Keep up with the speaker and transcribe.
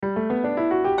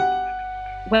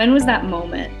When was that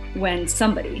moment when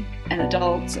somebody, an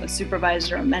adult, a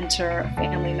supervisor, a mentor, a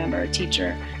family member, a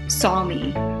teacher, saw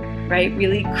me, right?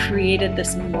 Really created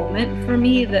this moment for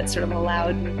me that sort of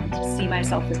allowed me to see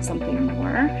myself as something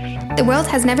more. The world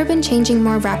has never been changing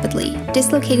more rapidly,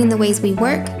 dislocating the ways we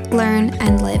work, learn,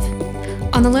 and live.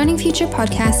 On the Learning Future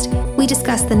podcast, we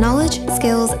discuss the knowledge,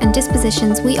 skills, and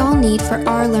dispositions we all need for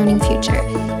our learning future,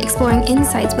 exploring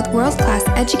insights with world-class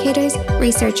educators,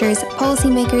 researchers,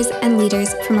 policymakers, and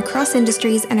leaders from across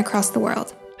industries and across the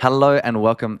world. Hello and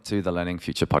welcome to the Learning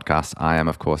Future podcast. I am,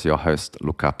 of course, your host,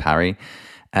 Ulcca Parry,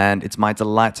 and it's my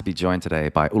delight to be joined today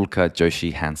by Ulcca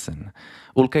Joshi Hansen.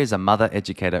 Ulcca is a mother,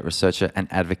 educator, researcher, and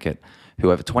advocate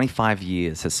who over 25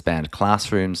 years has spanned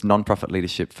classrooms, non-profit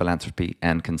leadership, philanthropy,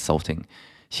 and consulting.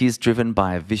 She is driven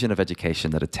by a vision of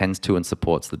education that attends to and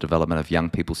supports the development of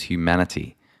young people's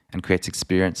humanity and creates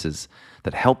experiences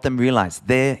that help them realize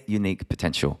their unique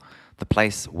potential, the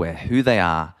place where who they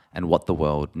are and what the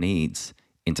world needs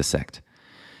intersect.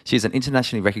 She is an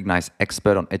internationally recognized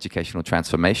expert on educational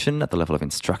transformation at the level of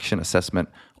instruction, assessment,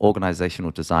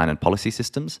 organizational design, and policy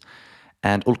systems.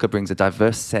 And Ulcca brings a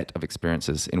diverse set of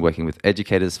experiences in working with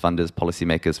educators, funders,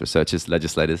 policymakers, researchers,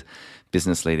 legislators,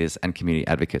 business leaders, and community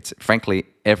advocates. Frankly,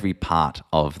 every part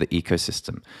of the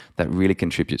ecosystem that really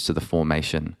contributes to the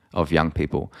formation of young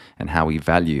people and how we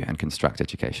value and construct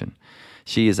education.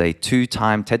 She is a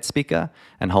 2-time TED speaker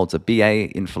and holds a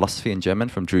BA in philosophy and German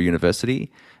from Drew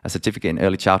University, a certificate in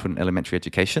early childhood and elementary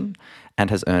education, and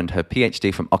has earned her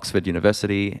PhD from Oxford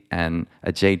University and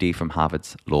a JD from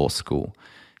Harvard's Law School.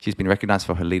 She's been recognized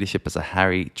for her leadership as a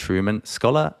Harry Truman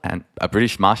Scholar and a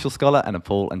British Marshall Scholar and a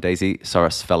Paul and Daisy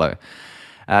Soros Fellow.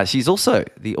 She's also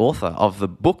the author of the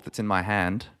book that's in my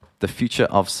hand, The Future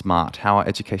of Smart: How Our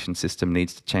Education System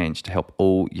Needs to Change to Help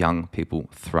All Young People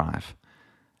Thrive.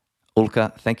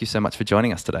 Ulcca, thank you so much for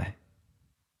joining us today.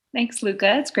 Thanks,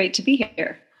 Luca. It's great to be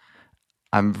here.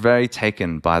 I'm very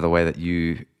taken by the way that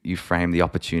you frame the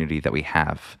opportunity that we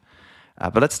have.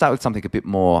 But let's start with something a bit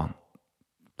more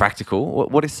practical.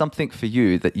 What is something for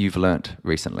you that you've learnt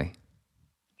recently?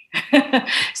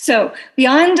 So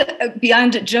beyond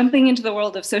jumping into the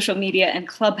world of social media and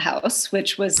Clubhouse,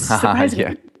 which was surprising,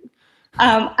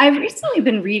 Yeah. I've recently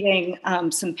been reading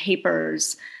some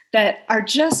papers that are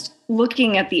just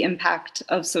looking at the impact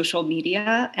of social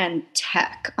media and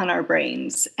tech on our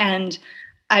brains. And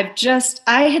I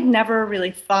had never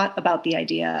really thought about the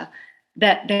idea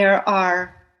that there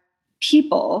are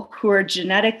people who are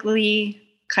genetically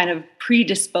kind of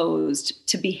predisposed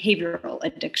to behavioral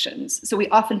addictions. So we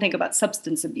often think about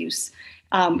substance abuse,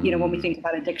 when we think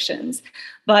about addictions.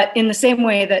 But in the same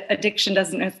way that addiction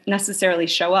doesn't necessarily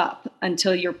show up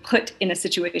until you're put in a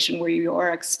situation where you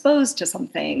are exposed to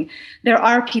something, there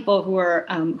are people who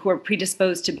are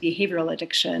predisposed to behavioral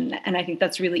addiction. And I think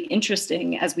that's really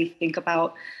interesting as we think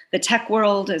about the tech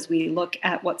world, as we look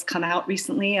at what's come out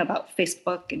recently about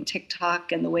Facebook and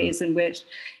TikTok and the ways in which,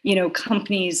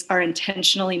 companies are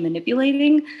intentionally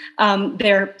manipulating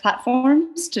their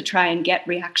platforms to try and get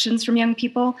reactions from young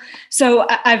people. So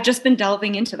I've just been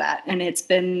delving into that, and it's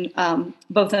been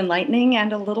both enlightening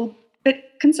and a little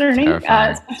bit concerning.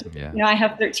 Terrifying. I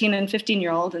have 13 and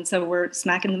 15-year-old, and so we're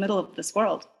smack in the middle of this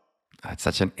world. It's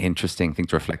such an interesting thing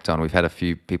to reflect on. We've had a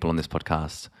few people on this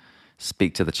podcast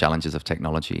speak to the challenges of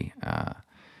technology.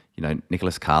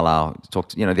 Nicholas Carlisle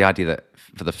talked, the idea that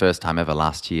for the first time ever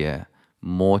last year,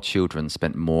 more children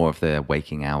spent more of their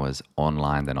waking hours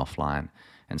online than offline.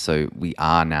 And so we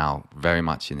are now very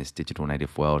much in this digital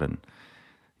native world. And,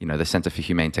 the Center for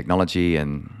Humane Technology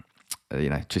and,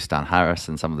 Tristan Harris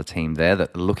and some of the team there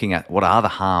that are looking at what are the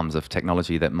harms of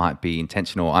technology that might be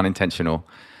intentional or unintentional.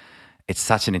 It's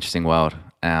such an interesting world,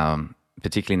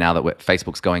 particularly now that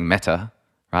Facebook's going meta,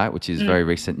 right? Which is very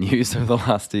recent news over the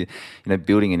last year.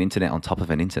 Building an internet on top of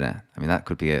an internet. I mean, that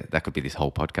could be this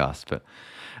whole podcast. But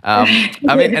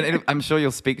and I'm sure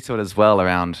you'll speak to it as well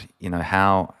around,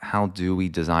 how do we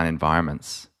design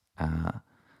environments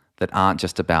that aren't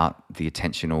just about the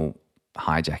attentional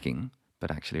hijacking,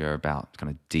 but actually are about kind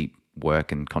of deep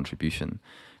work and contribution.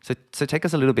 So take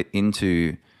us a little bit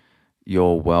into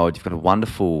your world. You've got a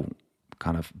wonderful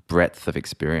kind of breadth of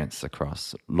experience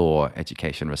across law,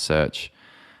 education, research,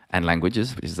 and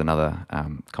languages, which is another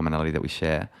commonality that we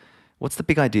share. What's the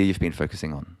big idea you've been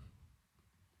focusing on?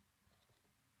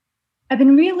 I've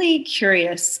been really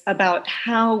curious about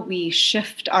how we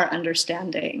shift our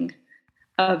understanding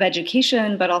of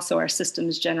education, but also our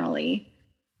systems generally,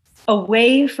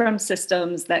 away from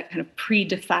systems that kind of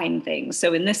predefine things.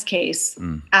 So in this case,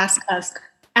 ask us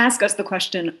the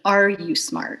question, are you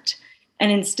smart?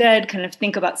 And instead kind of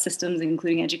think about systems,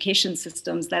 including education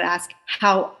systems, that ask,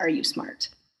 how are you smart?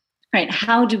 right?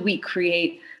 How do we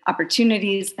create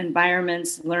opportunities,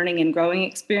 environments, learning and growing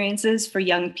experiences for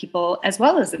young people, as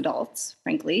well as adults,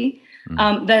 frankly,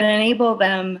 that enable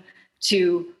them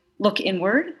to look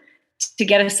inward, to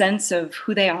get a sense of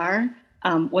who they are,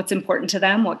 what's important to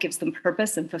them, what gives them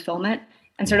purpose and fulfillment,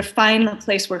 and sort of find the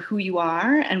place where who you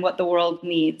are and what the world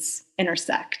needs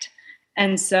intersect.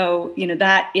 And so,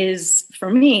 that is, for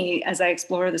me, as I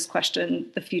explore this question,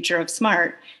 the future of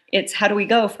smart, it's how do we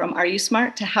go from are you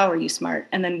smart to how are you smart?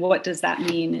 And then what does that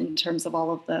mean in terms of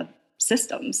all of the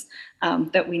systems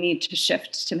that we need to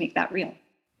shift to make that real?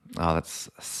 Oh, that's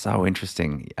so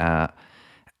interesting.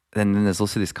 Then there's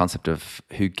also this concept of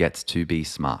who gets to be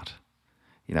smart,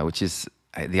 which is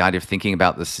the idea of thinking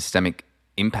about the systemic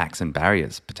impacts and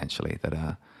barriers potentially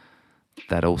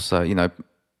that also,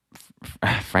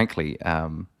 frankly,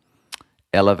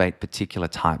 elevate particular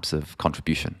types of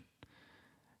contribution.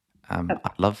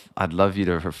 I'd love you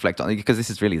to reflect on it, because this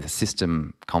is really the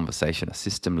system conversation, a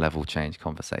system level change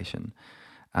conversation.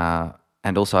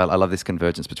 And also I love this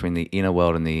convergence between the inner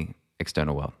world and the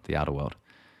external world, the outer world,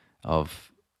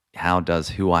 of how does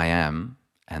who I am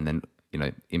and then,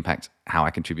 impact how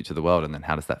I contribute to the world, and then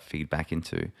how does that feed back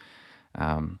into,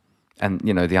 and,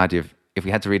 the idea of, if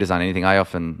we had to redesign anything, I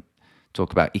often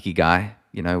talk about ikigai,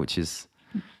 which is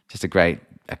just a great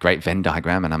Venn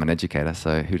diagram, and I'm an educator,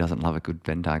 so who doesn't love a good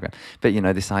Venn diagram? But,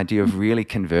 this idea of really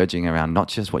converging around not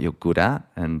just what you're good at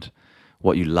and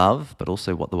what you love, but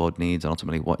also what the world needs, and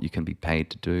ultimately what you can be paid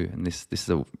to do. And this is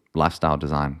a lifestyle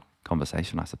design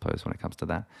conversation, I suppose, when it comes to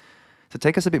that. So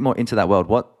take us a bit more into that world.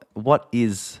 What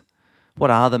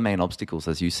are the main obstacles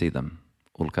as you see them,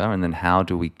 Ulcca? And then how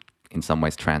do we, in some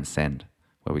ways, transcend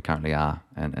where we currently are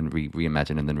and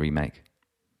reimagine and then remake?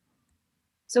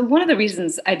 So one of the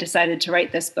reasons I decided to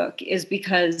write this book is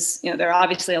because, there are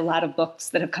obviously a lot of books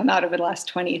that have come out over the last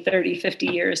 20, 30, 50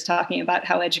 years talking about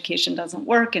how education doesn't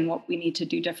work and what we need to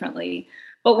do differently.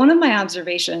 But one of my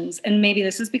observations, and maybe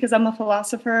this is because I'm a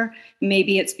philosopher,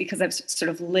 maybe it's because I've sort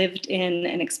of lived in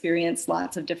and experienced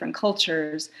lots of different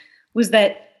cultures, was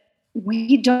that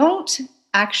we don't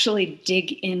actually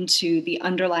dig into the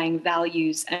underlying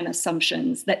values and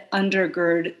assumptions that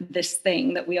undergird this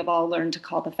thing that we have all learned to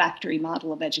call the factory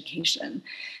model of education.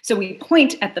 So we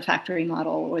point at the factory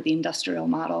model or the industrial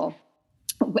model,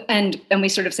 and we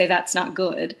sort of say that's not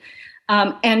good.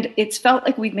 And it's felt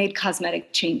like we've made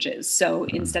cosmetic changes. So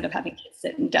instead of having kids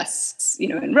sit in desks,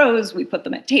 in rows, we put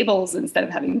them at tables. Instead of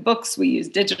having books, we use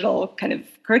digital kind of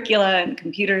curricula and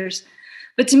computers.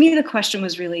 But to me, the question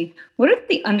was really, what are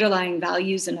the underlying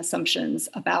values and assumptions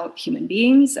about human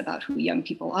beings, about who young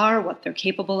people are, what they're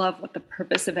capable of, what the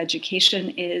purpose of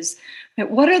education is?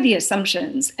 What are the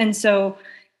assumptions? And so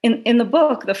in the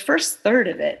book, the first third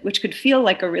of it, which could feel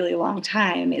like a really long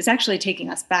time, is actually taking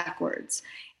us backwards.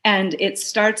 And it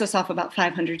starts us off about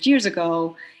 500 years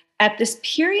ago at this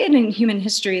period in human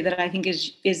history that I think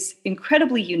is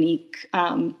incredibly unique.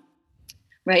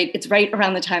 Right? It's right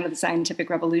around the time of the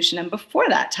scientific revolution. And before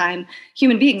that time,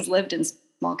 human beings lived in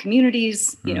small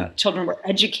communities. Children were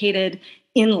educated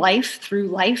in life through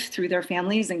their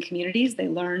families and communities. They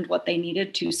learned what they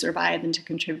needed to survive and to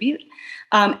contribute.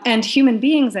 And human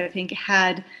beings, I think,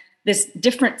 had this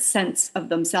different sense of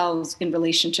themselves in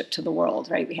relationship to the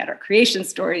world, right? We had our creation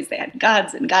stories, they had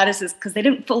gods and goddesses, because they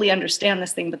didn't fully understand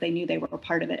this thing, but they knew they were a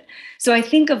part of it. So I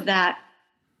think of that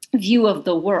view of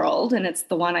the world, and it's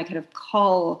the one I kind of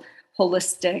call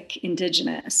holistic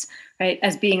indigenous, right,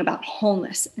 as being about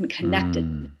wholeness and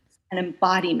connectedness and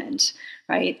embodiment,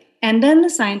 right? And then the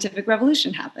scientific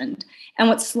revolution happened. And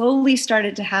what slowly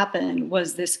started to happen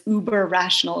was this uber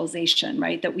rationalization,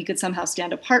 right? That we could somehow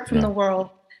stand apart from the world,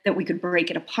 that we could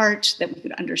break it apart, that we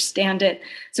could understand it.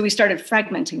 So we started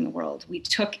fragmenting the world. We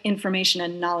took information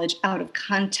and knowledge out of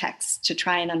context to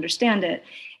try and understand it.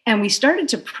 And we started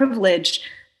to privilege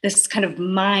this kind of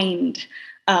mind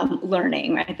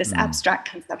learning, right? This abstract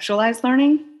conceptualized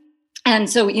learning. And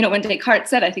so, when Descartes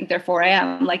said, I think therefore I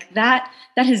am, like that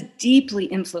has deeply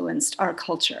influenced our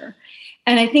culture.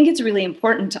 And I think it's really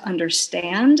important to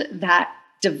understand that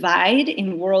divide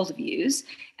in worldviews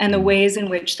and the ways in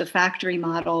which the factory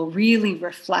model really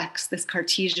reflects this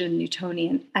Cartesian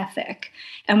Newtonian ethic.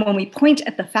 And when we point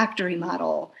at the factory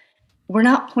model, we're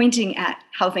not pointing at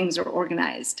how things are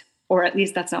organized, or at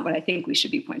least that's not what I think we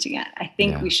should be pointing at. I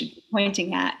think we should be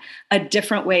pointing at a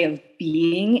different way of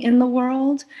being in the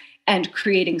world and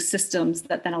creating systems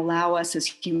that then allow us as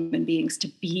human beings to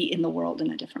be in the world in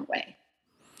a different way.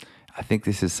 I think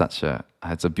this is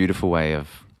it's a beautiful way of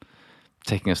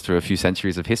taking us through a few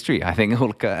centuries of history, I think,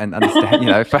 Ulcca, and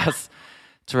understand, for us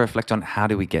to reflect on how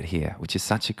do we get here, which is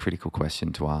such a critical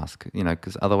question to ask,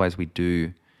 because otherwise we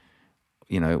do,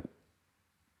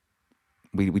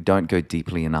 we don't go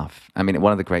deeply enough. I mean,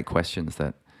 one of the great questions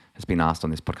that has been asked on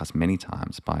this podcast many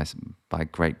times by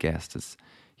great guests is,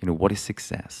 what is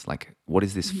success? Like, what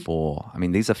is this for? I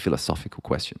mean, these are philosophical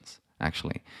questions,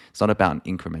 actually. It's not about an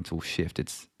incremental shift.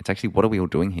 It's actually, what are we all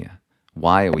doing here?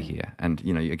 Why are we here? And,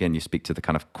 again, you speak to the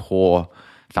kind of core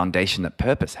foundation that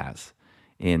purpose has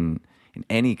in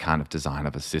any kind of design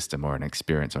of a system or an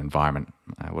experience or environment,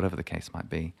 whatever the case might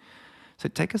be. So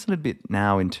take us a little bit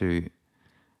now into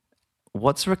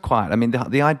what's required. I mean,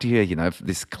 the idea, of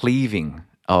this cleaving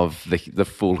of the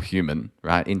full human,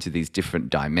 right, into these different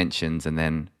dimensions and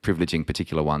then privileging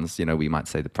particular ones, we might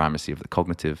say the primacy of the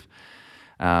cognitive.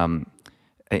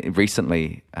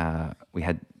 Recently, we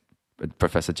had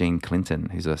Professor Jean Clinton,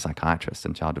 who's a psychiatrist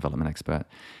and child development expert,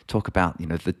 talk about,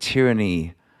 the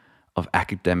tyranny of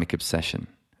academic obsession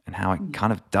and how it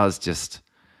kind of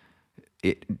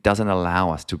it doesn't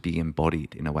allow us to be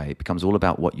embodied in a way. It becomes all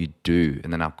about what you do.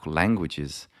 And then our language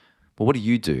is, well, what do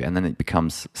you do? And then it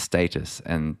becomes status.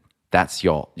 And that's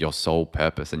your sole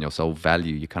purpose and your sole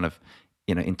value. You kind of,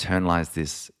 internalize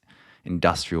this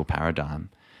industrial paradigm.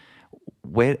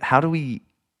 How do we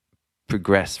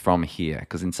progress from here?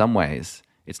 Because in some ways,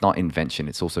 it's not invention,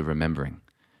 it's also remembering.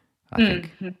 I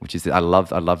think, which is, I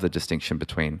love the distinction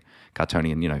between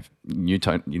Cartesian,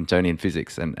 Newtonian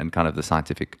physics and kind of the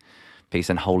scientific piece,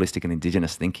 and holistic and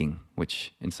indigenous thinking,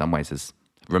 which in some ways has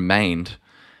remained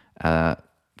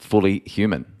fully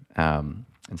human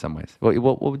in some ways.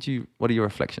 What are your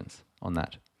reflections on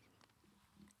that?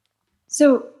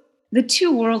 So the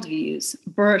two worldviews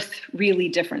birth really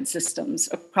different systems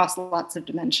across lots of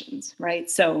dimensions, right?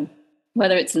 So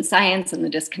whether it's in science and the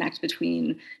disconnect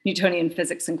between Newtonian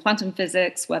physics and quantum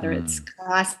physics, whether it's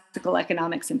classical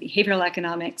economics and behavioral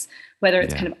economics, whether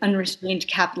it's kind of unrestrained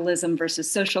capitalism versus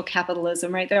social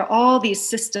capitalism, right? There are all these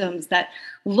systems that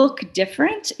look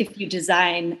different if you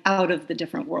design out of the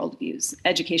different worldviews.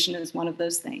 Education is one of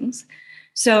those things.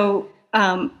 So,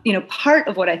 part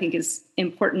of what I think is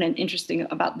important and interesting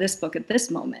about this book at this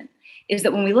moment is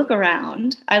that when we look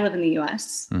around, I live in the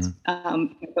US,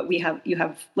 but you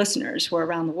have listeners who are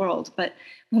around the world. But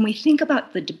when we think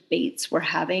about the debates we're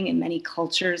having in many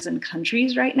cultures and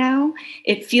countries right now,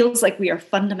 it feels like we are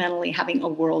fundamentally having a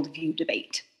worldview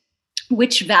debate.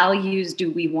 Which values do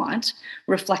we want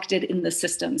reflected in the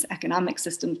systems, economic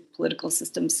systems, political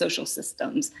systems, social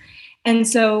systems? And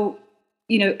so,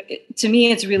 to me,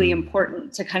 it's really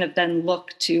important to kind of then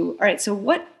look to, all right, so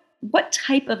what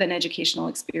type of an educational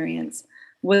experience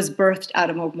was birthed out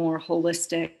of a more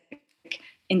holistic,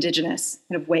 indigenous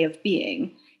kind of way of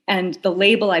being? And the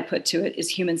label I put to it is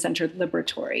human-centered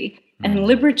liberatory. And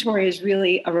liberatory is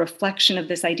really a reflection of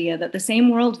this idea that the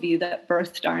same worldview that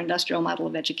birthed our industrial model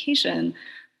of education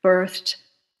birthed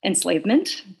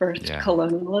enslavement, birthed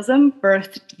colonialism,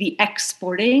 birthed the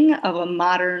exporting of a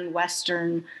modern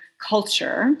Western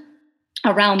culture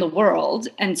around the world,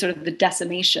 and sort of the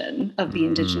decimation of the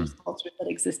indigenous culture that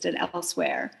existed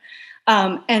elsewhere.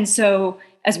 And so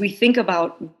as we think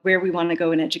about where we want to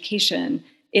go in education,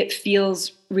 it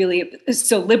feels really,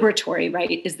 so liberatory,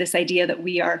 right, is this idea that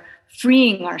we are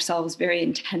freeing ourselves very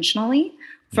intentionally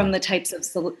from the types of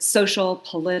social,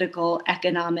 political,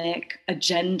 economic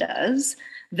agendas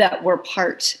that were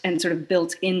part and sort of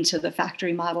built into the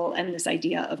factory model and this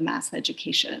idea of mass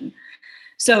education.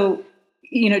 So,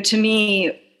 to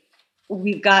me,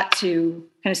 we've got to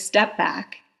kind of step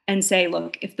back and say,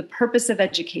 look, if the purpose of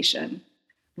education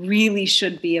really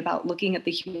should be about looking at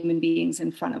the human beings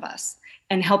in front of us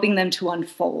and helping them to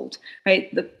unfold,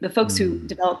 right? The folks who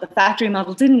developed the factory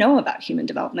model didn't know about human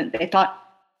development. They thought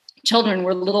children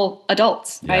were little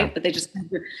adults, right? But they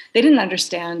didn't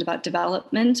understand about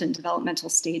development and developmental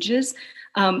stages.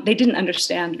 They didn't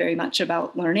understand very much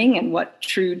about learning and what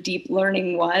true deep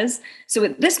learning was. So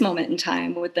at this moment in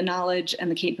time, with the knowledge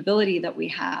and the capability that we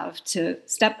have to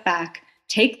step back,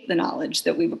 take the knowledge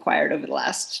that we've acquired over the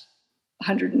last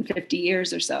 150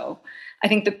 years or so, I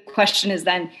think the question is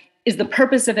then, is the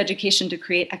purpose of education to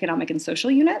create economic and social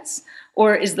units?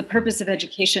 Or is the purpose of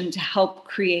education to help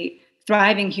create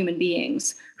thriving human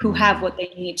beings who have what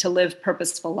they need to live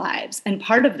purposeful lives? And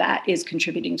part of that is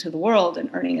contributing to the world and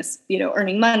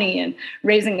earning money and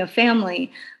raising a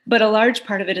family. But a large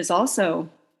part of it is also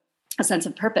a sense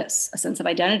of purpose, a sense of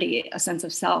identity, a sense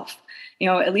of self.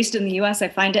 At least in the US, I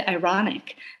find it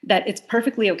ironic that it's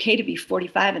perfectly okay to be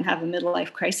 45 and have a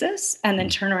midlife crisis and then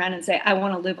turn around and say, I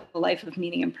want to live a life of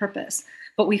meaning and purpose.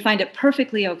 But we find it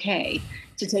perfectly okay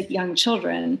to take young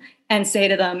children and say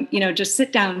to them, just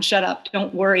sit down, shut up,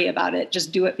 don't worry about it,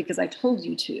 just do it because I told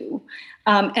you to,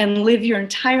 and live your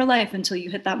entire life until you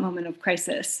hit that moment of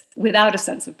crisis without a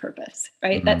sense of purpose,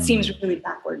 right? That seems really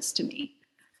backwards to me.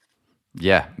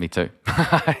 Yeah, me too.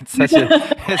 It's such a,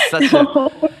 it's such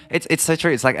a, it's so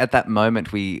true. It's like at that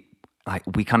moment we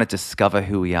kind of discover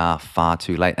who we are far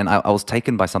too late. And I was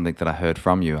taken by something that I heard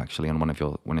from you actually on one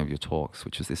of your talks,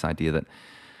 which was this idea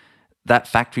that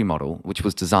factory model, which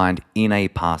was designed in a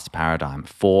past paradigm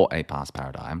for a past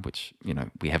paradigm, which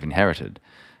we have inherited.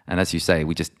 And as you say,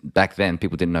 we just back then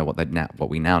people didn't know what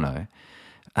we now know.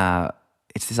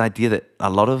 It's this idea that a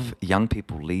lot of young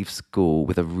people leave school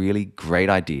with a really great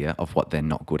idea of what they're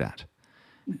not good at.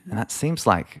 Mm-hmm. And that seems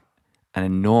like an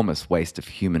enormous waste of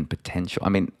human potential. I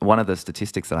mean, one of the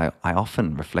statistics that I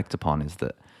often reflect upon is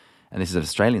that, and this is an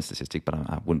Australian statistic, but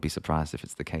I wouldn't be surprised if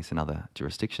it's the case in other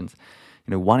jurisdictions,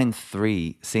 1 in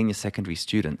 3 senior secondary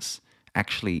students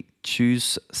actually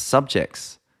choose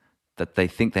subjects that they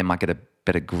think they might get a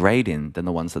better grade in than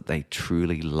the ones that they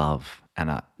truly love and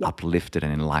are uplifted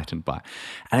and enlightened by.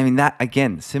 And I mean, that,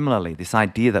 again, similarly, this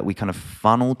idea that we kind of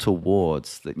funnel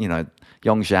towards, that,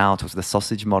 Yong Zhao talks the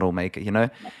sausage model maker,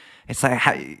 it's like,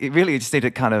 it really just need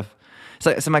to kind of,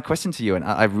 so my question to you, and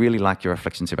I really like your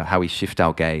reflections about how we shift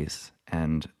our gaze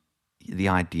and the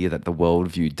idea that the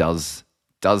worldview does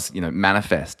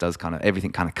manifest, does kind of,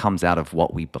 everything kind of comes out of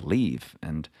what we believe,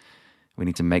 and we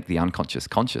need to make the unconscious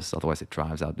conscious, otherwise it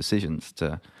drives our decisions,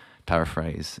 to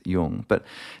paraphrase Jung. But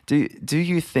do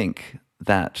you think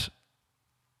that,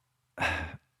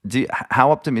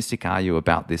 how optimistic are you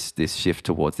about this shift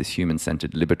towards this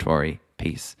human-centered liberatory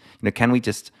piece? Can we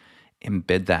just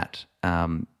embed that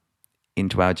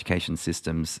into our education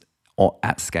systems or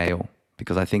at scale?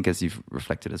 Because I think, as you've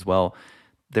reflected as well,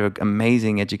 there are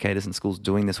amazing educators and schools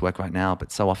doing this work right now,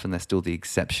 but so often they're still the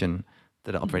exception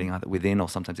that are operating either within or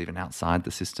sometimes even outside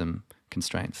the system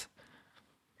constraints.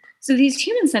 So these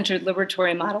human-centered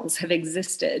liberatory models have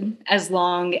existed as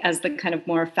long as the kind of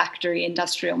more factory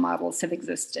industrial models have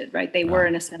existed, right? They were,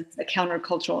 in a sense, a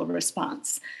countercultural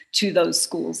response to those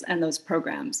schools and those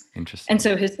programs. Interesting. And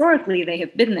so historically, they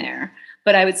have been there.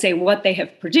 But I would say what they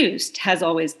have produced has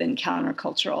always been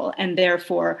countercultural, and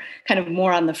therefore kind of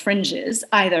more on the fringes,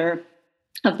 either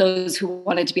of those who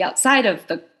wanted to be outside of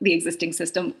the existing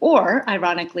system, or,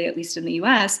 ironically, at least in the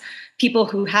US, people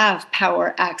who have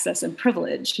power, access, and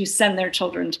privilege, who send their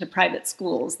children to private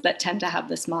schools that tend to have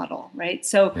this model, right?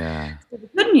 So the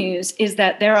good news is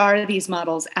that there are these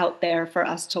models out there for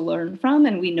us to learn from,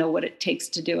 and we know what it takes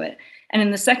to do it. And in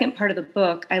the second part of the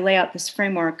book, I lay out this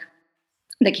framework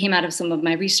that came out of some of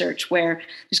my research, where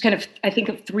there's kind of, I think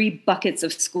of 3 buckets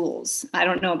of schools. I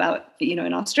don't know about,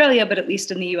 in Australia, but at least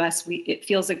in the US, it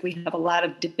feels like we have a lot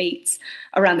of debates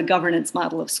around the governance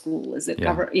model of school. Is it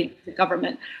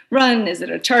government run? Is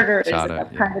it a charter? Is it a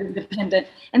private independent?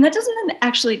 And that doesn't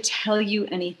actually tell you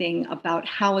anything about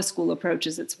how a school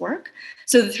approaches its work.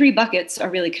 So the 3 buckets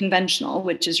are really conventional,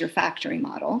 which is your factory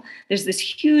model. There's this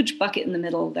huge bucket in the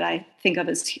middle that I think of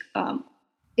as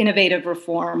innovative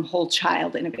reform, whole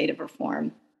child innovative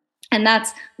reform. And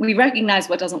that's, we recognize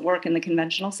what doesn't work in the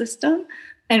conventional system,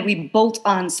 and we bolt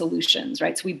on solutions,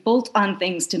 right? So we bolt on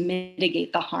things to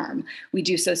mitigate the harm. We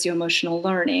do socio-emotional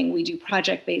learning, we do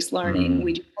project-based learning,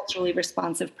 we do culturally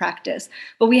responsive practice,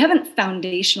 but we haven't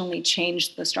foundationally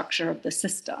changed the structure of the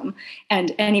system.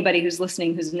 And anybody who's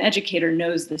listening who's an educator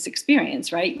knows this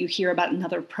experience, right? You hear about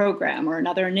another program or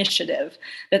another initiative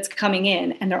that's coming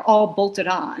in, and they're all bolted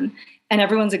on, and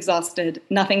everyone's exhausted,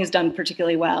 nothing is done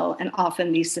particularly well, and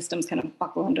often these systems kind of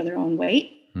buckle under their own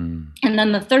weight. And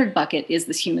then the third bucket is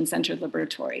this human-centered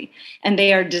liberatory, and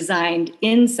they are designed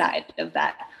inside of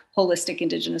that holistic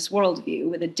indigenous worldview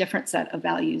with a different set of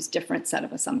values, different set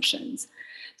of assumptions.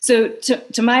 So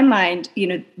to my mind,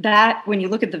 that when you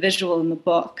look at the visual in the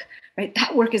book, right,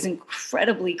 that work is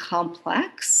incredibly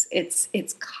complex. It's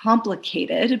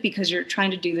complicated because you're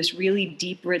trying to do this really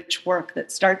deep, rich work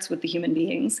that starts with the human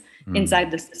beings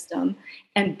inside the system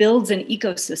and builds an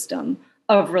ecosystem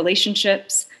of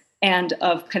relationships and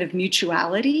of kind of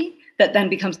mutuality that then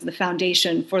becomes the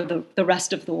foundation for the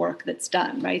rest of the work that's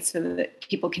done, right? So that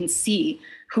people can see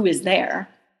who is there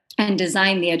and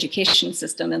design the education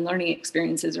system and learning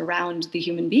experiences around the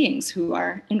human beings who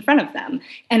are in front of them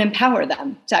and empower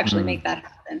them to actually make that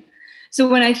happen. So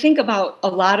when I think about a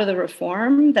lot of the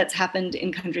reform that's happened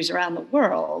in countries around the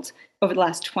world over the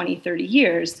last 20, 30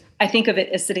 years, I think of it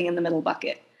as sitting in the middle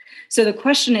bucket. So the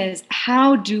question is,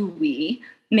 how do we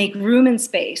make room and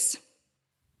space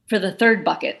for the third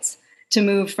buckets to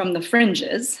move from the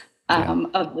fringes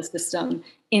of the system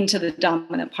into the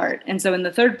dominant part. And so in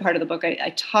the third part of the book,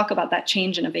 I talk about that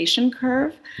change innovation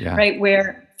curve, right?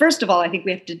 Where, first of all, I think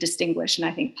we have to distinguish, and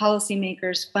I think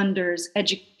policymakers, funders,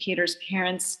 educators,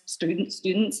 parents,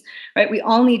 students, right? We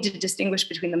all need to distinguish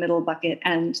between the middle bucket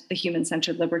and the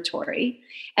human-centered liberatory.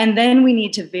 And then we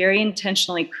need to very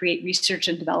intentionally create research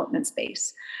and development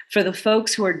space for the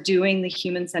folks who are doing the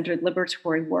human-centered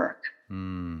liberatory work,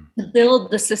 to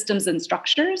build the systems and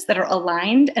structures that are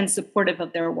aligned and supportive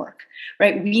of their work,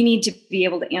 right? We need to be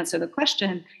able to answer the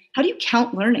question, how do you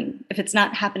count learning if it's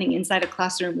not happening inside a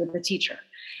classroom with a teacher?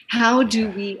 How do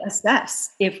we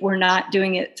assess if we're not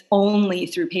doing it only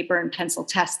through paper and pencil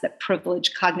tests that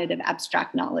privilege cognitive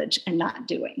abstract knowledge and not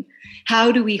doing? How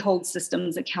do we hold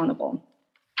systems accountable?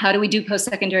 How do we do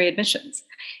post-secondary admissions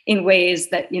in ways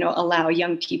that, allow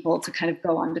young people to kind of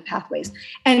go on to pathways?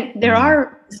 And there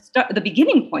are the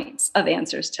beginning points of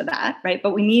answers to that, right?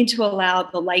 But we need to allow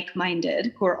the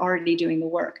like-minded who are already doing the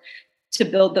work to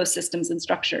build those systems and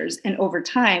structures. And over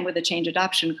time, with a change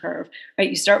adoption curve, right?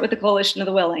 You start with the coalition of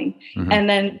the willing. And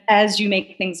then as you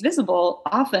make things visible,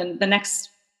 often the next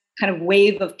kind of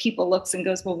wave of people looks and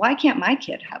goes, well, why can't my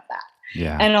kid have that?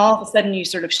 And all of a sudden you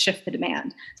sort of shift the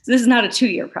demand. So this is not a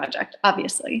 2-year project,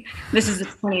 obviously. This is a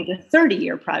 20 to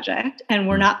 30-year project, and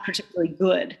we're not particularly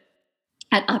good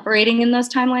at operating in those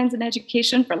timelines in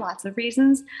education for lots of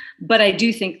reasons. But I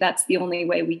do think that's the only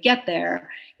way we get there,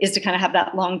 is to kind of have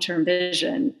that long-term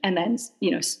vision and then,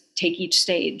 take each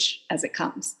stage as it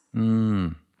comes.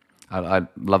 I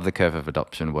love the curve of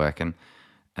adoption work and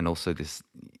also this,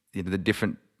 the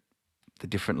different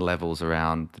levels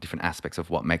around the different aspects of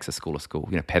what makes a school,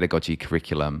 pedagogy,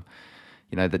 curriculum,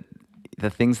 the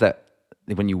things that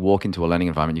when you walk into a learning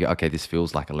environment, you go, okay, this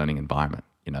feels like a learning environment.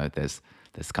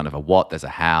 There's kind of a what, there's a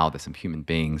how, there's some human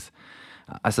beings.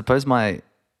 I suppose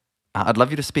I'd love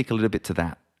you to speak a little bit to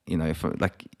that,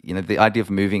 the idea of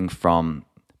moving from,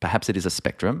 perhaps it is a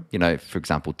spectrum, for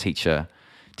example, teacher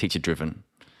driven,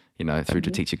 through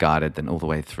to teacher guided, then all the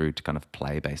way through to kind of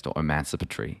play based or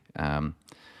emancipatory.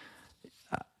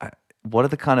 What are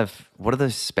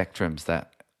those spectrums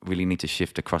that really need to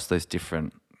shift across those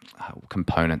different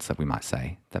components that we might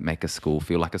say that make a school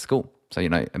feel like a school? So,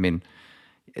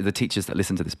 the teachers that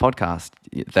listen to this podcast,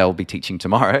 they'll be teaching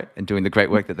tomorrow and doing the great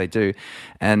work that they do.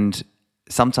 And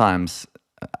sometimes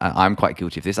I'm quite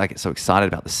guilty of this. I get so excited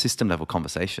about the system level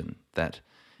conversation that,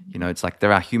 it's like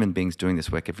there are human beings doing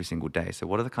this work every single day. So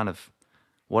what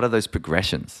are those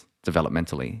progressions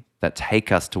developmentally that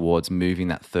take us towards moving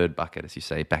that third bucket, as you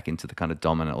say, back into the kind of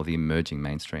dominant or the emerging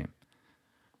mainstream?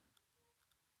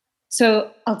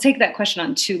 So I'll take that question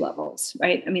on 2 levels,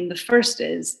 right? The first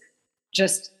is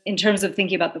just in terms of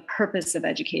thinking about the purpose of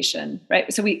education,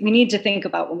 right? So we need to think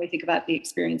about, when we think about the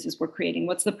experiences we're creating,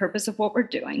 what's the purpose of what we're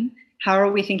doing? How are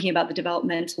we thinking about the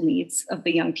developmental needs of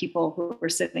the young people who are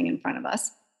sitting in front of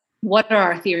us? What are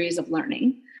our theories of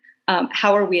learning?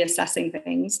 How are we assessing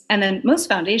things? And then most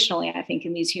foundationally, I think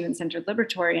in these human-centered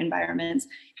liberatory environments,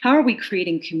 how are we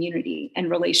creating community and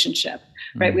relationship,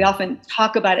 right? We often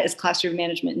talk about it as classroom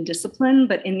management and discipline,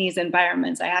 but in these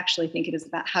environments, I actually think it is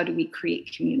about how do we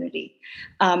create community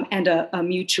and a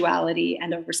mutuality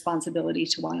and a responsibility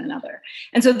to one another.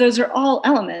 And so those are all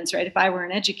elements, right? If I were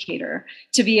an educator,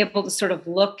 to be able to sort of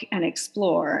look and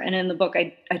explore. And in the book,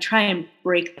 I try and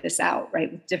break this out, right,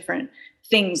 with different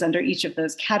things under each of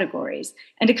those categories,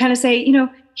 and to kind of say,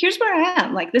 here's where I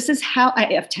am. Like, this is how I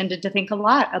have tended to think a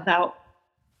lot about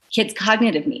kids'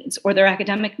 cognitive needs or their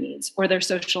academic needs or their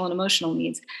social and emotional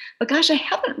needs. But gosh, I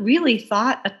haven't really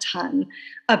thought a ton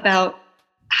about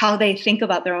how they think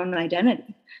about their own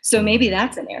identity. So maybe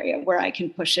that's an area where I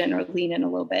can push in or lean in a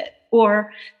little bit.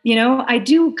 Or, I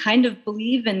do kind of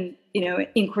believe in,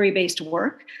 inquiry-based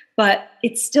work, but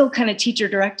it's still kind of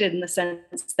teacher-directed in the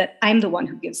sense that I'm the one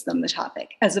who gives them the topic,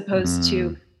 as opposed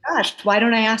to, gosh, why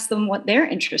don't I ask them what they're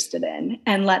interested in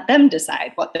and let them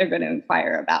decide what they're going to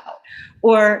inquire about?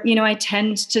 Or, I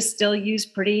tend to still use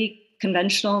pretty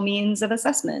conventional means of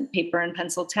assessment, paper and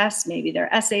pencil tests, maybe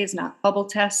they're essays, not bubble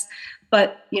tests.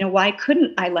 But, why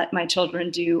couldn't I let my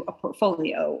children do a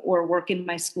portfolio or work in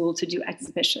my school to do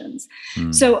exhibitions?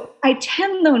 So I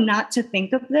tend, though, not to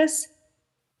think of this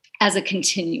as a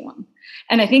continuum.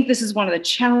 And I think this is one of the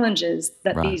challenges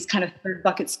that these kind of third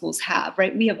bucket schools have,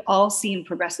 right? We have all seen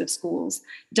progressive schools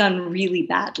done really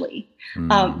badly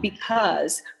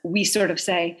because we sort of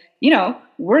say,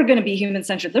 we're going to be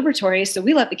human-centered liberatory, so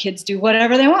we let the kids do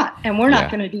whatever they want, and we're not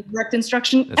going to do direct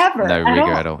instruction ever. No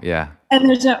rigor at all. Yeah. And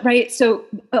there's not, right? So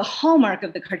a hallmark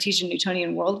of the Cartesian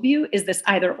Newtonian worldview is this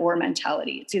either or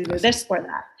mentality. It's either this or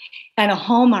that. And a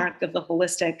hallmark of the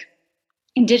holistic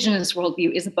Indigenous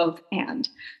worldview is a both and,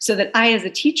 so that I, as a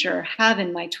teacher, have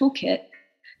in my toolkit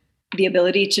the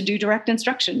ability to do direct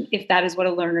instruction if that is what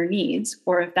a learner needs,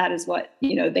 or if that is what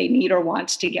they need or want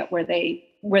to get where they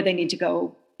need to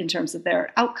go in terms of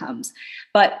their outcomes.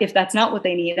 But if that's not what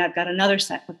they need, I've got another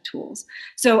set of tools.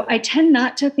 So I tend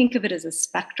not to think of it as a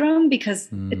spectrum, because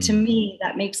to me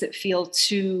that makes it feel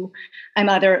too, I'm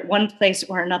either at one place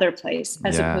or another place,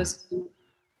 as opposed to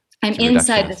I'm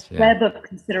inside this web of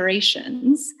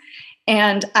considerations,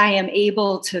 and I am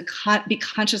able to be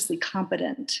consciously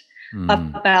competent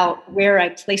about where I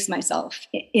place myself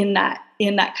in that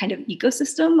kind of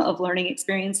ecosystem of learning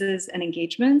experiences and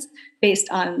engagements based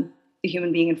on the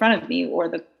human being in front of me, or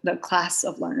the class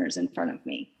of learners in front of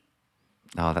me.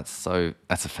 Oh, that's a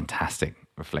fantastic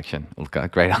reflection, Ulcca.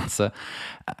 Great answer.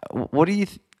 What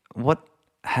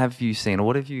have you seen, or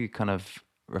what have you kind of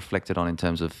reflected on in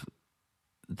terms of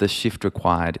the shift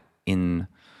required in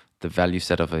the value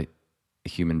set of a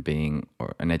human being,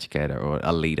 or an educator, or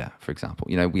a leader, for example?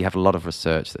 We have a lot of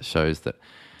research that shows that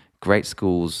great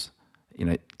schools,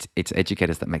 it's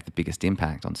educators that make the biggest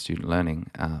impact on student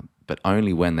learning, but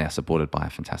only when they're supported by a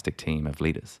fantastic team of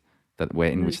leaders,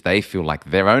 in which they feel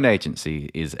like their own agency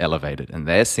is elevated and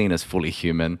they're seen as fully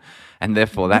human, and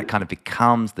therefore that kind of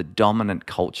becomes the dominant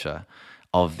culture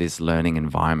of this learning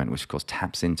environment, which of course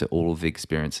taps into all of the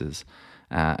experiences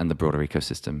and the broader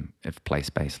ecosystem of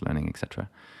place-based learning, etc.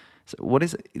 So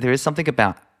there is something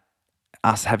about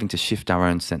us having to shift our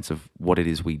own sense of what it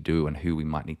is we do and who we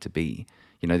might need to be.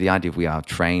 The idea of we are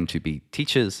trained to be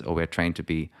teachers, or we're trained to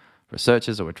be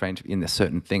researchers, or we're trained to be in a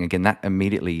certain thing. Again, that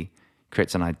immediately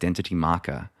creates an identity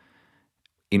marker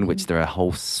in which there are a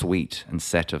whole suite and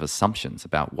set of assumptions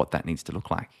about what that needs to look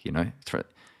like.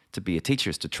 To be a teacher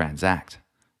is to transact,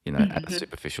 at a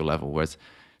superficial level, whereas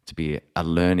to be a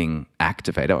learning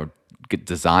activator or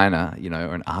designer,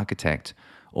 or an architect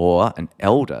or an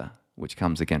elder, which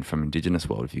comes again from Indigenous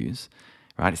worldviews,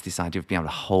 right? It's this idea of being able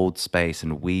to hold space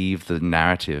and weave the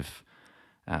narrative.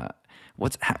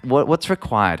 What's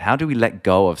required? How do we let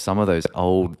go of some of those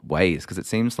old ways? Because it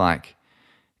seems like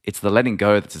it's the letting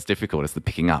go that's as difficult as the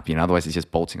picking up. Otherwise it's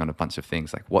just bolting on a bunch of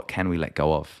things. Like, what can we let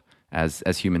go of as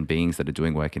human beings that are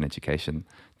doing work in education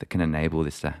that can enable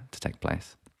this to take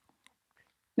place?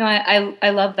 No, I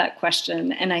love that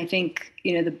question. And I think,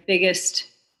 the biggest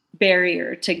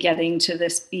barrier to getting to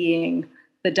this being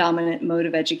the dominant mode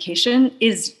of education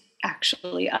is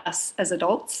actually us as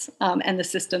adults, and the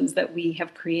systems that we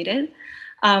have created.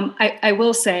 I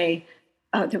will say,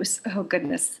 oh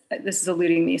goodness, this is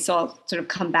eluding me, so I'll sort of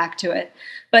come back to it.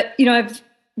 But,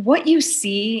 what you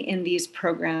see in these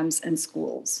programs and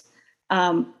schools,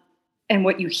 and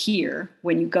what you hear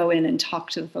when you go in and talk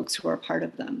to the folks who are part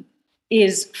of them,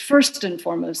 is first and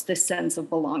foremost this sense of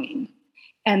belonging,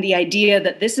 and the idea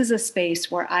that this is a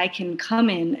space where I can come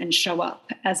in and show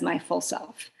up as my full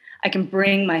self. I can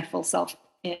bring my full self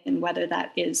in, whether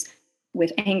that is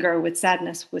with anger, with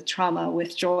sadness, with trauma,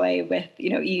 with joy, with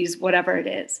ease, whatever it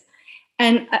is.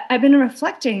 And I've been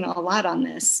reflecting a lot on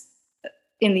this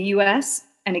in the US,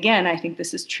 and again, I think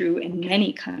this is true in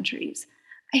many countries.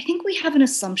 I think we have an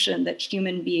assumption that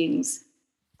human beings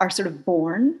are sort of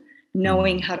born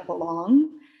knowing how to belong,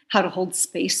 how to hold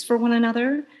space for one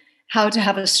another, how to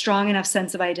have a strong enough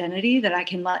sense of identity that I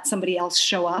can let somebody else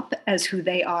show up as who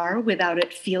they are without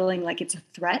it feeling like it's a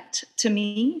threat to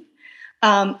me.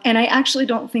 And I actually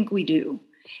don't think we do.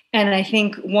 And I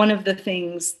think one of the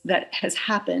things that has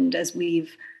happened as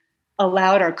we've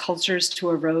allowed our cultures to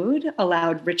erode,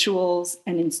 allowed rituals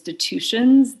and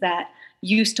institutions that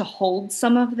used to hold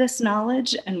some of this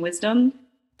knowledge and wisdom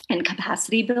and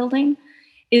capacity building,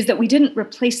 is that we didn't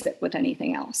replace it with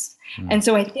anything else. And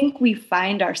so I think we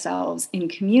find ourselves in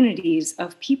communities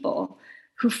of people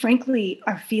who frankly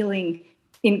are feeling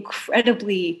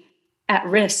incredibly at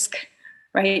risk,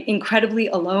 right? Incredibly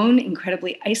alone,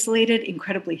 incredibly isolated,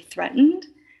 incredibly threatened.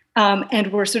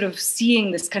 And we're sort of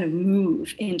seeing this kind of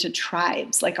move into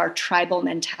tribes, like our tribal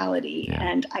mentality. Yeah.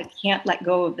 And I can't let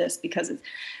go of this because it's...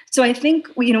 So I think,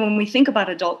 when we think about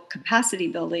adult capacity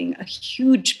building, a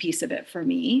huge piece of it for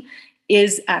me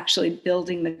is actually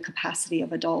building the capacity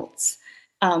of adults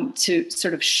to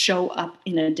sort of show up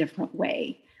in a different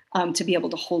way, to be able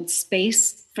to hold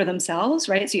space for themselves,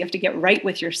 right? So you have to get right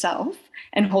with yourself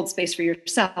and hold space for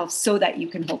yourself so that you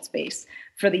can hold space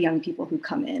for the young people who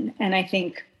come in. And I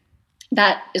think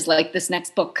that is like this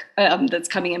next book that's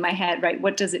coming in my head, right?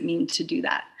 What does it mean to do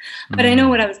that? But I know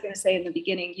what I was going to say in the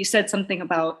beginning. You said something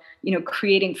about,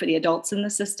 creating for the adults in the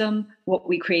system, what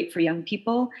we create for young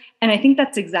people. And I think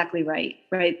that's exactly right?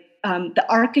 The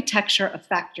architecture of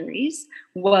factories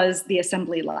was the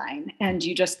assembly line, and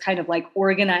you just kind of like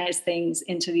organize things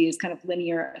into these kind of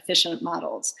linear, efficient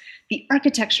models. The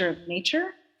architecture of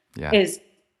nature is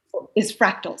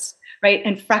fractals, right?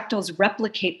 And fractals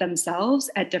replicate themselves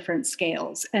at different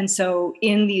scales. And so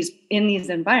in these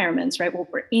environments, right,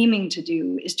 what we're aiming to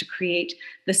do is to create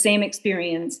the same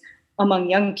experience among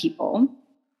young people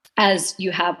as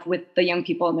you have with the young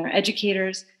people and their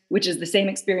educators, which is the same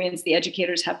experience the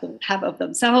educators have of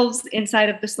themselves inside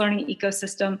of this learning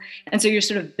ecosystem. And so you're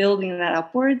sort of building that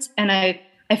upwards. And I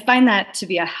find that to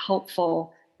be a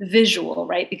helpful visual,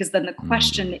 right? Because then the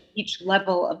question at each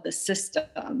level of the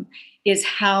system is,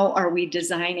 how are we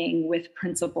designing with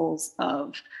principles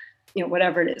of,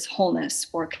 whatever it is, wholeness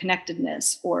or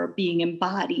connectedness or being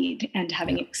embodied and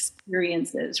having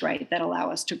experiences, right, that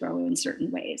allow us to grow in certain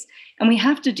ways. And we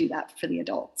have to do that for the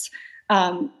adults,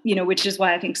 which is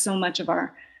why I think so much of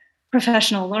our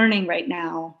professional learning right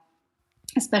now,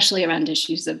 especially around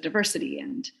issues of diversity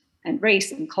and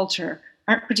race and culture,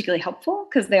 aren't particularly helpful,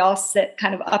 because they all sit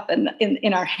kind of up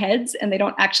in our heads, and they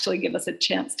don't actually give us a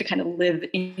chance to kind of live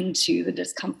into the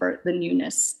discomfort, the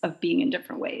newness of being in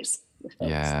different ways with folks.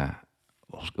 Yeah,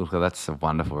 Ulcca, that's a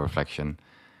wonderful reflection.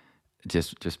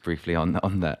 Just briefly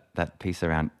on that piece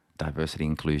around diversity,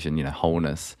 inclusion,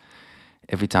 wholeness.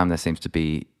 Every time there seems to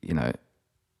be,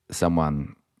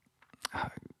 someone,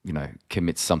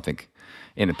 commits something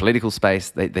in a political space,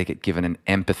 they get given an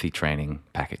empathy training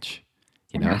package.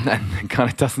 And that kind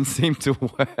of doesn't seem to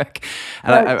work.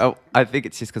 And I think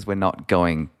it's just because we're not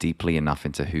going deeply enough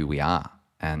into who we are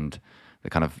and the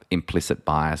kind of implicit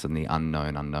bias and the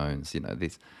unknown unknowns.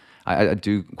 I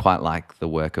do quite like the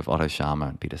work of Otto Scharmer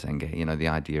and Peter Senge. The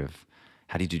idea of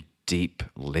how do you do deep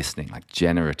listening, like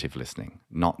generative listening,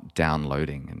 not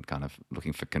downloading and kind of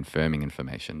looking for confirming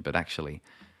information, but actually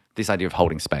this idea of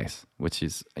holding space, which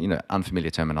is unfamiliar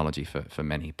terminology for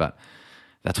many, but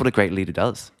that's what a great leader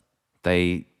does.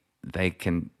 They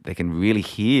can really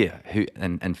hear who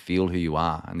and feel who you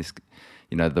are. And this,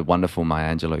 the wonderful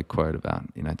Maya Angelou quote about,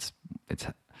 it's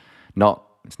not,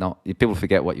 people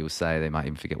forget what you will say. They might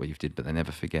even forget what you did, but they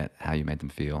never forget how you made them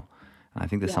feel. And I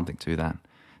think there's something to that.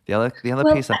 The other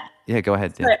piece, go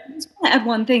ahead. Yeah. I just want to add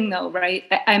one thing though, right?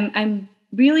 I'm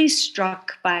really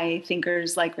struck by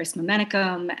thinkers like Race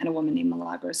Memenicum and a woman named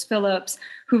Milagros Phillips,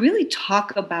 who really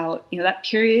talk about, that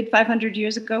period 500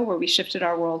 years ago where we shifted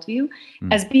our worldview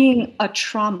as being a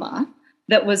trauma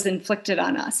that was inflicted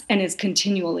on us and is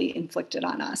continually inflicted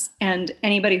on us. And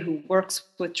anybody who works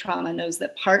with trauma knows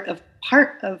that part of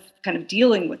kind of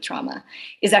dealing with trauma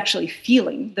is actually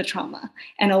feeling the trauma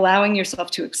and allowing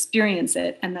yourself to experience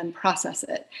it and then process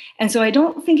it. And so I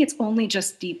don't think it's only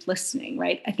just deep listening,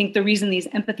 right? I think the reason these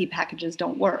empathy packages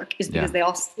don't work is because they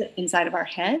all sit inside of our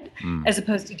head, as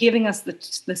opposed to giving us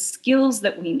the skills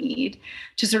that we need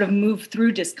to sort of move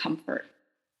through discomfort,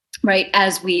 right,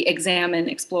 as we examine,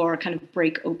 explore, kind of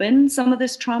break open some of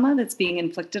this trauma that's being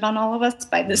inflicted on all of us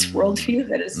by this worldview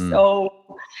that is so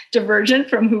divergent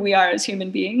from who we are as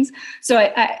human beings. So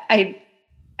I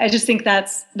just think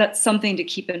that's something to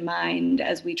keep in mind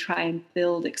as we try and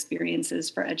build experiences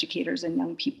for educators and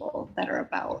young people that are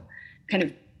about kind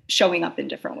of showing up in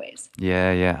different ways.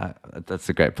 Yeah, that's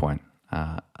a great point.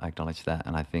 I acknowledge that,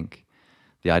 and I think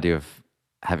the idea of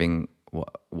having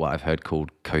what I've heard called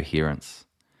coherence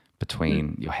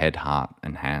between your head, heart,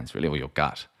 and hands, really, or your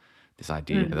gut. This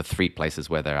idea, the three places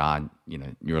where there are,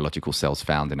 neurological cells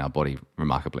found in our body,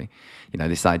 remarkably.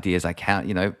 This idea is like how,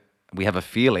 we have a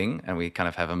feeling and we kind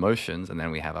of have emotions, and then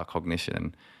we have our cognition,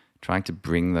 and trying to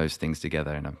bring those things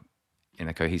together in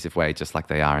a cohesive way, just like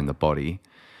they are in the body,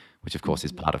 which of course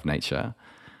is part of nature.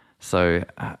 So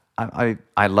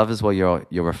I love as well your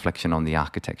reflection on the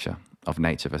architecture of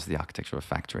nature versus the architecture of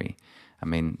factory. I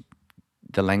mean,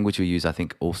 the language we use, I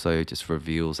think, also just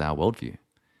reveals our worldview.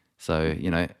 So,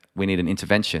 we need an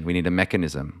intervention. We need a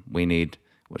mechanism. We need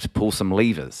to pull some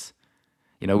levers.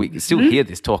 We still hear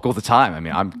this talk all the time. I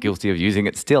mean, I'm guilty of using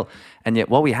it still. And yet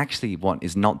what we actually want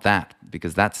is not that,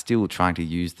 because that's still trying to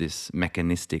use this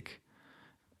mechanistic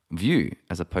view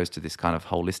as opposed to this kind of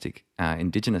holistic,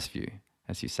 indigenous view,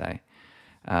 as you say,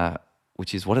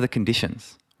 which is, what are the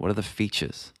conditions? What are the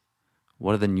features?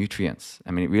 What are the nutrients?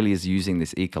 I mean, it really is using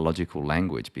this ecological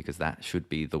language, because that should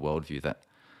be the worldview that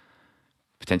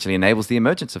potentially enables the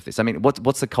emergence of this. I mean,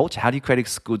 what's the culture? How do you create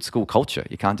a good school culture?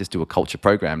 You can't just do a culture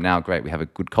program. Now, great, we have a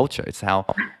good culture. It's how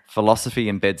philosophy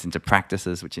embeds into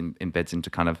practices, which embeds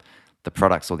into kind of the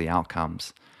products or the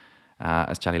outcomes,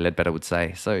 as Charlie Ledbetter would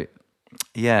say. So,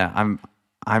 yeah,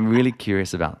 I'm really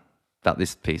curious about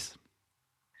this piece.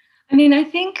 I mean, I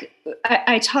think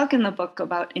I talk in the book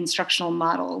about instructional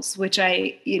models, which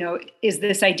is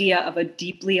this idea of a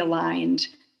deeply aligned,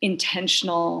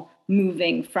 intentional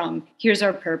moving from here's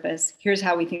our purpose, here's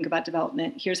how we think about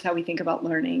development, here's how we think about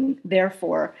learning,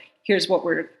 therefore, here's what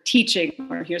we're teaching,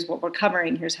 or here's what we're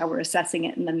covering, here's how we're assessing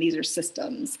it, and then these are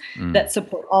systems that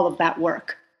support all of that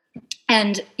work.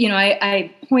 And,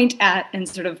 I point at and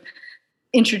sort of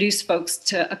introduce folks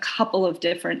to a couple of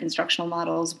different instructional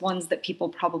models, ones that people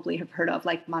probably have heard of,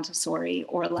 like Montessori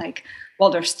or like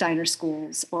Waldorf Steiner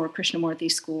schools or Krishnamurti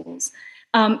schools.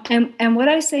 And what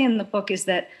I say in the book is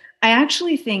that I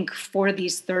actually think for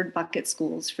these third bucket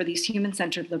schools, for these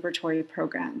human-centered liberatory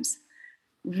programs,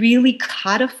 really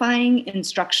codifying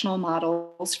instructional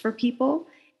models for people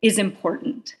is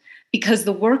important because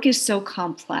the work is so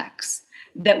complex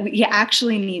that we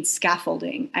actually need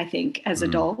scaffolding, I think, as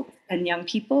adults and young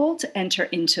people to enter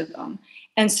into them.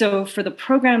 And so for the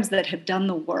programs that have done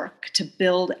the work to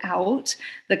build out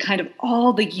the kind of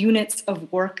all the units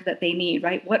of work that they need,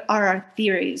 right? What are our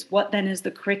theories? What then is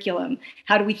the curriculum?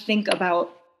 How do we think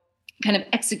about kind of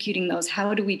executing those?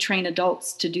 How do we train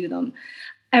adults to do them?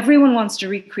 Everyone wants to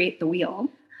recreate the wheel.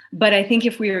 But I think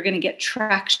if we are going to get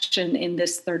traction in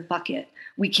this third bucket,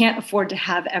 we can't afford to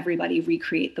have everybody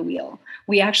recreate the wheel.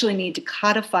 We actually need to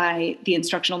codify the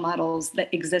instructional models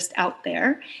that exist out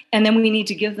there. And then we need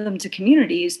to give them to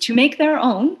communities to make their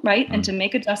own, right? And to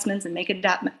make adjustments and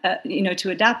to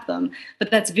adapt them.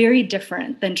 But that's very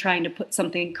different than trying to put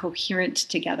something coherent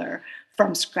together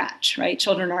from scratch, right?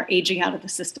 Children are aging out of the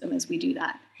system as we do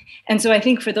that. And so I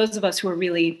think for those of us who are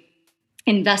really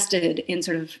invested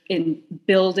in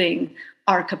building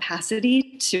our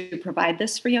capacity to provide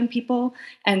this for young people.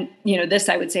 And, this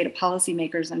I would say to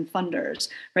policymakers and funders,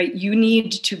 right? You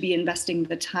need to be investing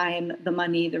the time, the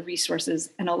money, the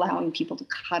resources, and allowing people to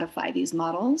codify these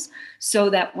models so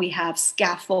that we have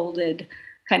scaffolded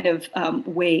kind of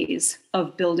ways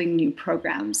of building new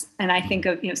programs. And I think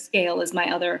of, scale is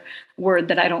my other word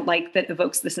that I don't like that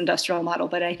evokes this industrial model,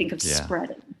 but I think of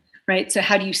spreading, right? So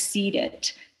how do you seed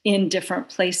it in different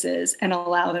places and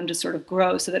allow them to sort of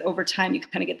grow so that over time you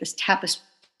kind of get this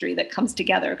tapestry that comes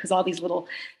together because all these little,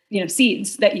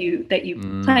 seeds that you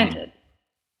planted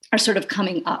are sort of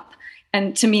coming up.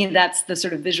 And to me, that's the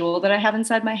sort of visual that I have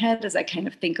inside my head as I kind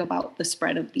of think about the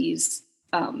spread of these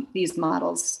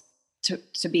models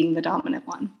to being the dominant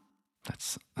one.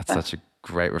 That's such a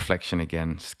great reflection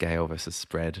again, scale versus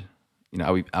spread.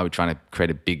 Are we trying to create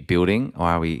a big building, or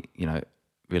are we,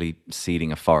 really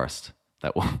seeding a forest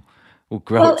that will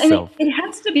grow itself? And it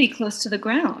has to be close to the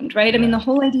ground, right? Yeah. I mean, the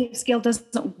whole idea of scale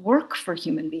doesn't work for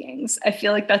human beings. I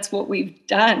feel like that's what we've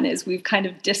done is we've kind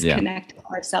of disconnected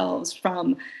ourselves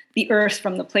from the earth,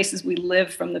 from the places we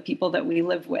live, from the people that we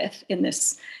live with in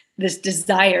this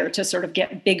desire to sort of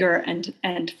get bigger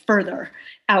and further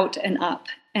out and up.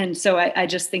 And so I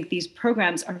just think these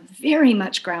programs are very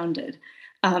much grounded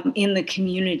in the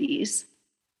communities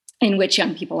in which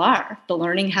young people are. The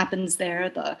learning happens there.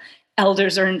 The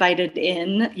elders are invited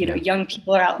in. Young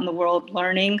people are out in the world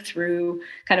learning through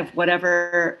kind of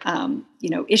whatever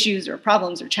issues or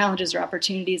problems or challenges or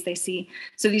opportunities they see.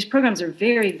 So these programs are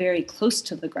very, very close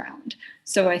to the ground.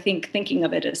 So I think thinking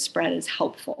of it as spread is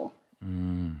helpful.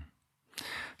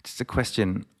 Just a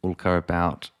question, Ulcca,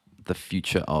 about the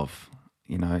future of,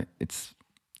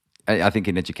 I think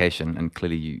in education, and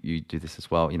clearly you do this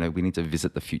as well, we need to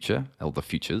visit the future, or the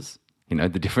futures, the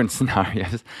different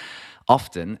scenarios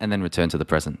often, and then return to the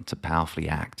present to powerfully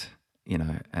act,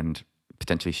 and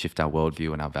potentially shift our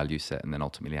worldview and our value set, and then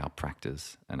ultimately our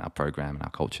practice and our program and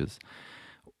our cultures.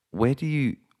 Where do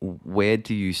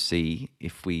you see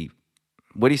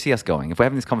us going? If we're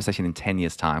having this conversation in 10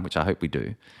 years' time, which I hope we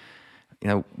do,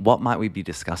 what might we be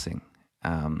discussing?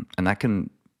 And that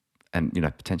can,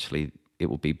 potentially it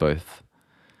will be both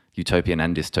utopian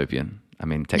and dystopian. I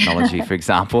mean, technology, for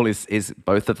example, is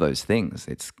both of those things.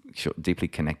 It's deeply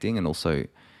connecting and also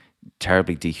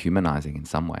terribly dehumanizing in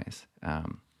some ways.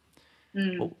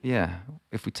 Well,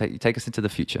 if we take us into the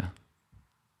future.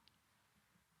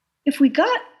 If we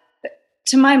got,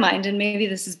 to my mind, and maybe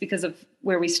this is because of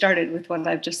where we started with what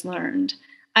I've just learned,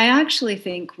 I actually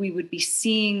think we would be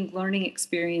seeing learning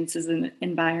experiences in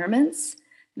environments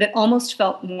that almost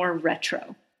felt more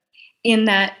retro, in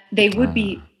that they would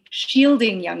be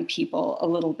shielding young people a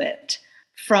little bit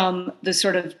from the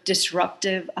sort of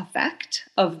disruptive effect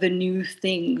of the new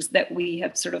things that we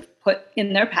have sort of put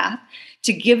in their path,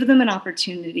 to give them an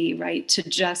opportunity, right, to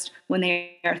just, when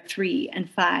they are 3 and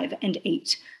 5 and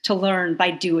 8, to learn by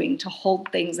doing, to hold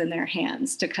things in their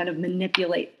hands, to kind of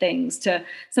manipulate things.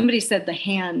 Somebody said the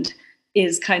hand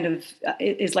is kind of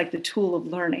is like the tool of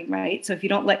learning, right? So if you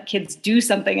don't let kids do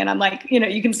something, and I'm like,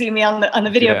 you can see me on the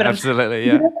video, but absolutely,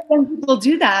 when people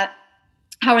do that,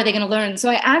 how are they going to learn? So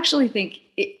I actually think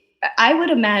I would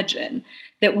imagine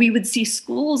that we would see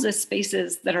schools as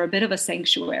spaces that are a bit of a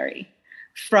sanctuary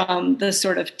from the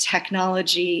sort of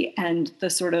technology and the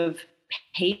sort of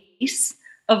pace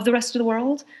of the rest of the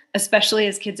world, especially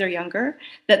as kids are younger,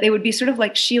 that they would be sort of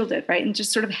like shielded, right? And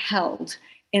just sort of held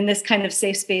in this kind of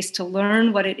safe space to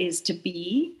learn what it is to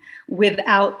be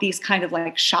without these kind of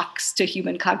like shocks to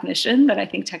human cognition that I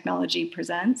think technology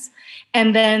presents,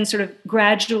 and then sort of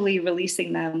gradually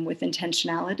releasing them with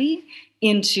intentionality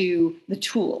into the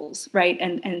tools, right?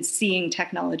 And seeing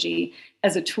technology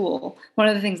as a tool. One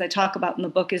of the things I talk about in the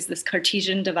book is this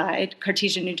Cartesian divide,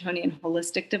 Cartesian Newtonian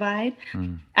holistic divide,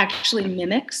 actually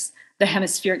mimics the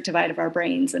hemispheric divide of our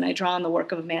brains. And I draw on the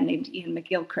work of a man named Ian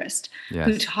McGilchrist,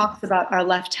 who talks about our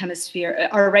left hemisphere,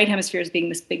 our right hemisphere as being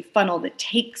this big funnel that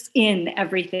takes in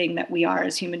everything that we are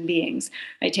as human beings.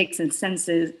 It takes in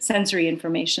sensory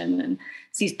information and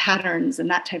sees patterns and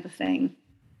that type of thing.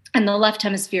 And the left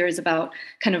hemisphere is about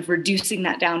kind of reducing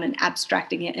that down and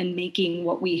abstracting it and making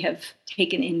what we have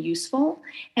taken in useful.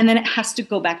 And then it has to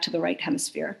go back to the right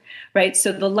hemisphere, right?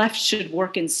 So the left should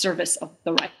work in service of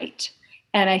the right.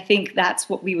 And I think that's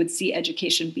what we would see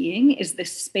education being, is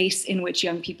this space in which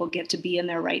young people get to be in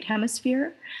their right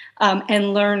hemisphere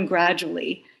and learn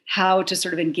gradually how to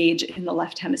sort of engage in the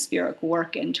left hemispheric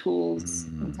work and tools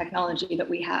and technology that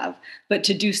we have, but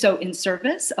to do so in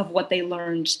service of what they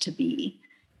learned to be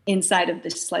inside of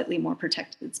this slightly more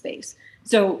protected space.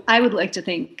 So I would like to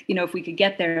think, if we could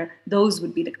get there, those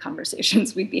would be the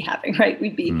conversations we'd be having, right?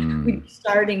 We'd be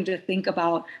starting to think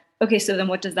about, okay, so then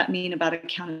what does that mean about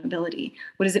accountability?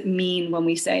 What does it mean when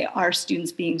we say, are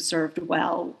students being served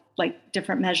well, like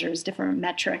different measures, different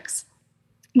metrics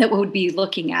that we would be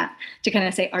looking at to kind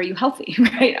of say, are you healthy,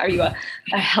 right? Are you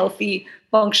a healthy,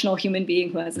 functional human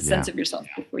being who has a sense of yourself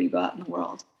before you go out in the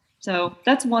world? So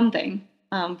that's one thing,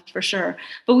 for sure.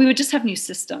 But we would just have new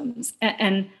systems.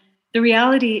 And the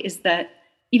reality is that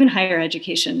even higher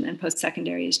education and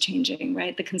post-secondary is changing,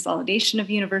 right? The consolidation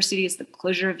of universities, the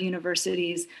closure of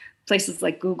universities, places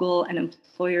like Google and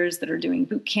employers that are doing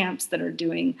boot camps, that are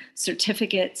doing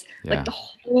certificates, like the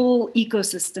whole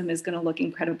ecosystem is going to look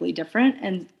incredibly different.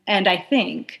 And I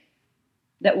think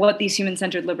that what these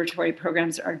human-centered liberatory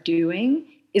programs are doing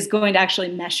is going to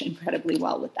actually mesh incredibly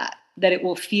well with that it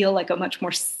will feel like a much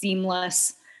more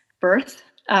seamless birth,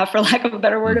 for lack of a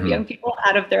better word, of young people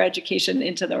out of their education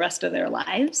into the rest of their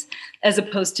lives, as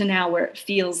opposed to now where it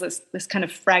feels this kind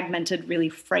of fragmented, really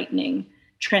frightening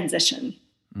transition.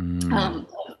 Am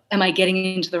I getting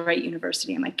into the right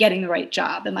university? Am I getting the right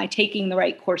job? Am I taking the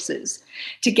right courses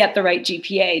to get the right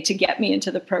GPA to get me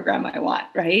into the program I want,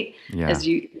 right? Yeah. As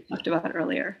you talked about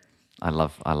earlier. I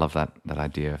love that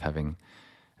idea of having,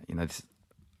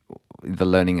 the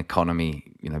learning economy,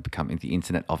 becoming the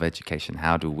internet of education.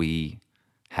 How do we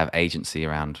have agency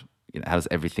around, how does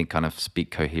everything kind of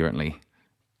speak coherently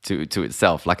to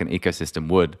itself, like an ecosystem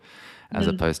would, as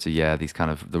opposed to, these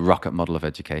kind of the rocket model of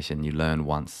education. You learn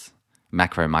once,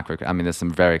 macro, micro. I mean, there's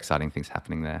some very exciting things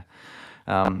happening there.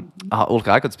 Ulcca,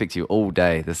 I could speak to you all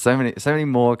day. There's so many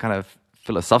more kind of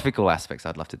philosophical aspects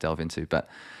I'd love to delve into, but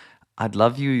I'd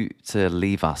love you to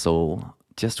leave us all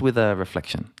just with a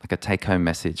reflection, like a take-home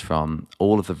message from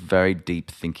all of the very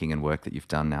deep thinking and work that you've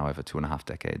done now over 2.5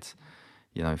 decades,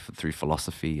 through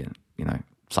philosophy and,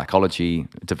 psychology,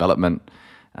 development,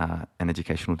 and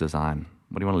educational design.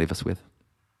 What do you want to leave us with?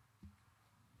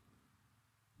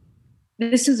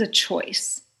 This is a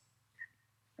choice,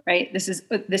 right? This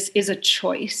is a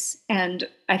choice. And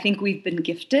I think we've been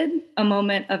gifted a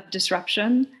moment of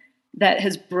disruption that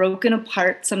has broken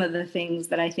apart some of the things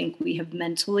that I think we have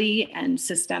mentally and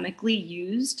systemically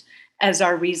used as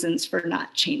our reasons for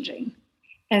not changing.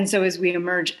 And so as we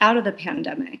emerge out of the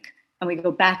pandemic and we go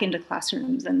back into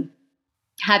classrooms and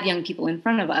have young people in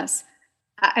front of us,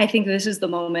 I think this is the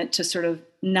moment to sort of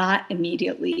not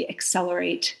immediately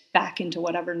accelerate back into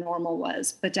whatever normal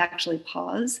was, but to actually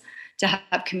pause, to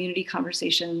have community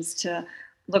conversations, to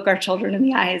look our children in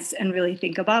the eyes and really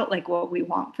think about like what we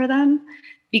want for them.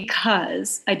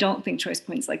 Because I don't think choice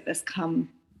points like this come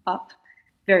up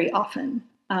very often.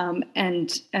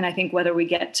 And I think whether we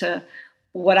get to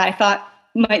what I thought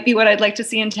might be what I'd like to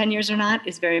see in 10 years or not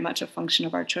is very much a function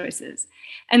of our choices.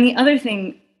 And the other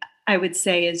thing I would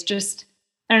say is just,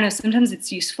 I don't know, sometimes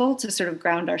it's useful to sort of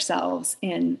ground ourselves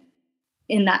in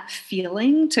that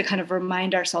feeling, to kind of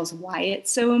remind ourselves why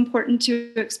it's so important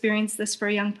to experience this for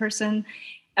a young person,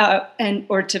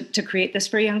 or to create this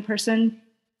for a young person.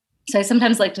 So I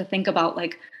sometimes like to think about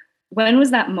like, when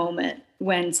was that moment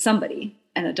when somebody,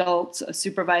 an adult, a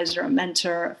supervisor, a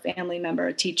mentor, a family member,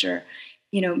 a teacher,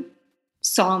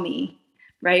 saw me,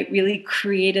 right? Really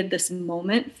created this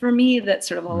moment for me that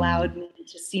sort of allowed me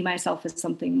to see myself as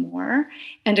something more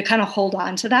and to kind of hold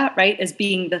on to that, right? As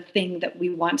being the thing that we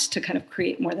want to kind of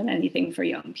create more than anything for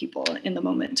young people in the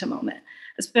moment to moment,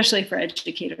 especially for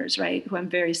educators, right? Who I'm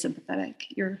very sympathetic.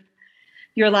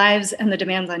 Your lives and the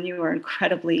demands on you are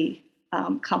incredibly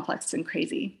complex and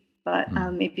crazy, but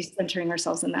maybe centering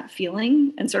ourselves in that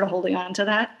feeling and sort of holding on to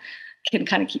that can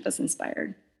kind of keep us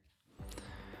inspired.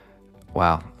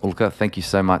 Wow. Ulcca, thank you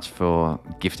so much for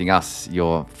gifting us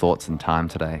your thoughts and time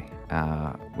today.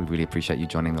 We really appreciate you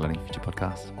joining the Learning Future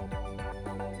podcast.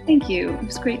 Thank you. It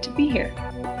was great to be here.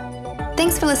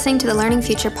 Thanks for listening to the Learning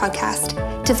Future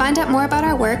podcast. To find out more about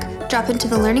our work, drop into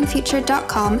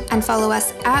thelearningfuture.com and follow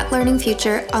us at Learning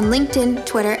Future on LinkedIn,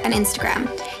 Twitter, and Instagram.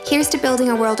 Here's to building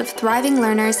a world of thriving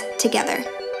learners together.